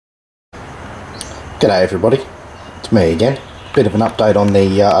G'day everybody, it's me again. Bit of an update on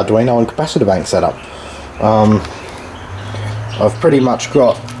the Arduino and capacitor bank setup. I've pretty much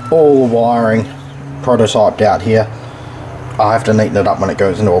got all the wiring prototyped out here. I have to neaten it up when it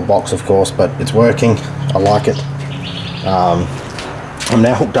goes into a box, of course, but it's working. I like it. I'm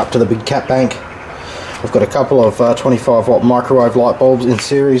now hooked up to the big cap bank. I've got a couple of 25 watt microwave light bulbs in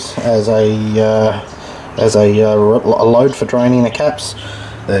series as a load for draining the caps.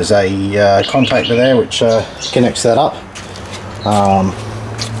 There's a contactor there which connects that up.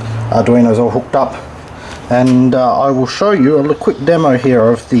 Arduino's all hooked up, and I will show you a quick demo here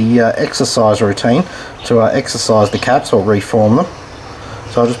of the exercise routine to exercise the caps or reform them.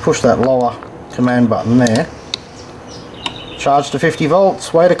 So I'll just push that lower command button there, charge to 50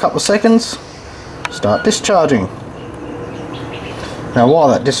 volts, wait a couple of seconds, start discharging. Now while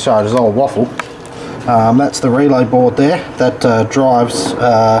that discharges, I'll waffle. That's the relay board there that drives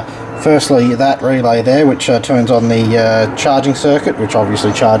firstly that relay there, which turns on the charging circuit, which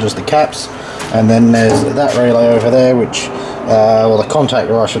obviously charges the caps, and then there's that relay over there which, well, the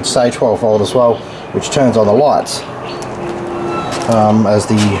contactor I should say, 12 volt as well, which turns on the lights as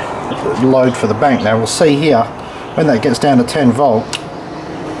the load for the bank. Now we'll see here, when that gets down to 10 volt,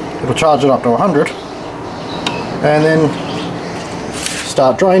 it'll charge it up to 100 and then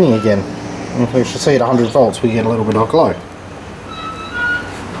start draining again. And we should see at 100 volts we get a little bit of glow.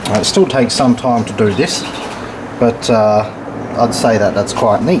 It still takes some time to do this, but I'd say that that's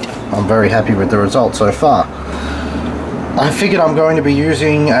quite neat. I'm very happy with the result so far. I figured I'm going to be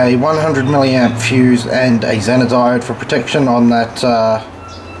using a 100 milliamp fuse and a Zener diode for protection on that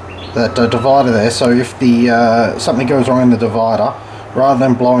divider there, so if the something goes wrong in the divider, rather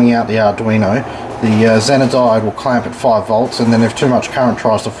than blowing out the Arduino, the Zener diode will clamp at 5 volts, and then if too much current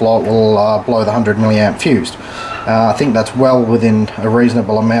tries to flow, it will blow the 100 milliamp fuse. I think that's well within a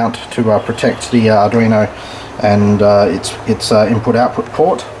reasonable amount to protect the Arduino and its input-output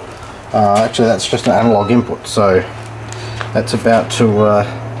port. Actually, that's just an analog input, so that's about to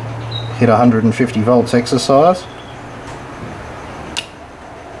hit 150 volts exercise.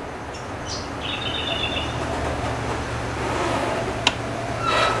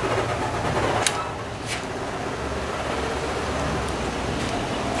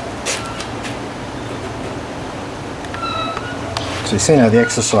 So you see how the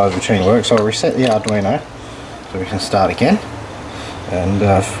exercise routine works. I'll reset the Arduino so we can start again, and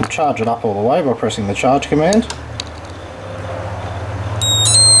we'll charge it up all the way by pressing the charge command.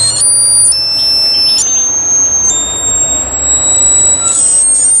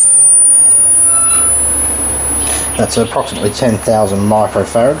 That's approximately 10,000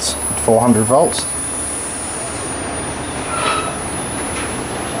 microfarads at 400 volts.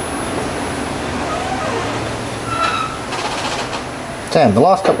 Damn, the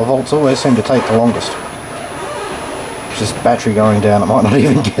last couple of volts always seem to take the longest. It's just battery going down, it might not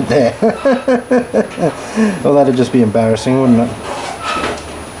even get there. Well, that'd just be embarrassing, wouldn't it?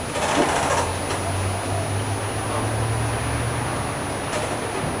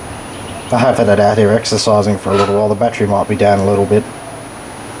 I have had it out here exercising for a little while, the battery might be down a little bit.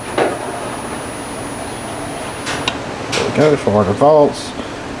 There we go, 400 volts.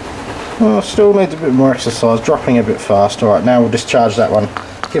 Oh, still needs a bit more exercise, dropping a bit fast. Alright, now we'll discharge that one.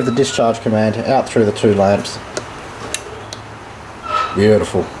 Give the discharge command out through the two lamps.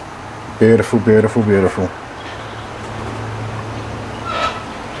 Beautiful. Beautiful, beautiful, beautiful.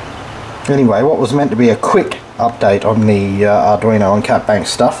 Anyway, what was meant to be a quick update on the Arduino and cap bank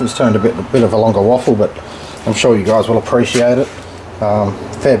stuff has turned a bit of a longer waffle, but I'm sure you guys will appreciate it.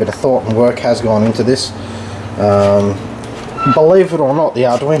 Fair bit of thought and work has gone into this. Believe it or not, the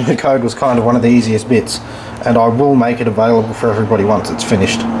Arduino code was kind of one of the easiest bits, and I will make it available for everybody once it's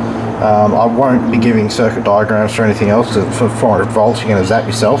finished. I won't be giving circuit diagrams or anything else, because for 400 volts you're going to zap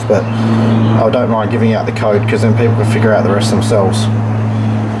yourself, but I don't mind giving out the code because then people can figure out the rest themselves.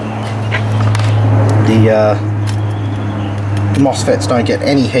 The MOSFETs don't get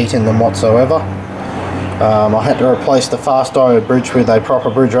any heat in them whatsoever. I had to replace the fast diode bridge with a proper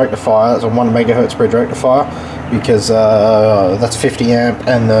bridge rectifier. That's a 1 megahertz bridge rectifier, because that's 50 amp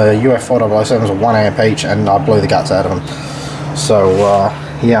and the UF4007s are 1 amp each, and I blew the guts out of them. So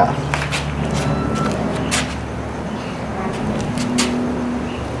yeah.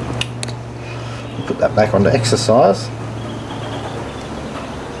 Put that back onto exercise.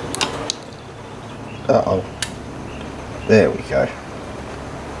 Uh-oh. There we go.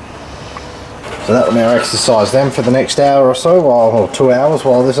 So that will now exercise them for the next hour or so, or 2 hours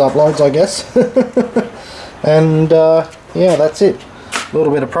while this uploads, I guess. And yeah, that's it. A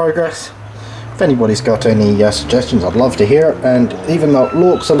little bit of progress. If anybody's got any suggestions, I'd love to hear it. And even though it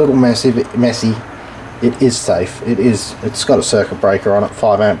looks a little messy, it is safe. It's got a circuit breaker on it,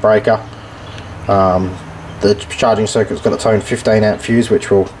 5 amp breaker. The charging circuit's got its own 15 amp fuse, which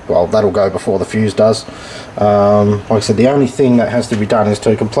will, well, that'll go before the fuse does. Like I said, the only thing that has to be done is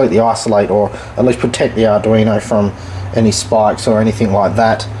to completely isolate, or at least protect the Arduino from any spikes or anything like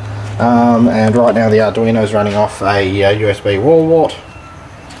that. And right now the Arduino is running off a USB wall wart.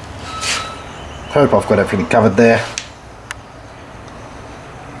 Hope I've got everything covered there.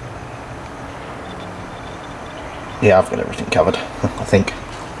 Yeah, I've got everything covered, I think.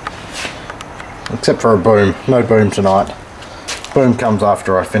 Except for a boom. No boom tonight. Boom comes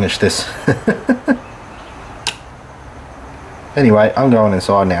after I finish this. Anyway, I'm going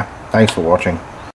inside now. Thanks for watching.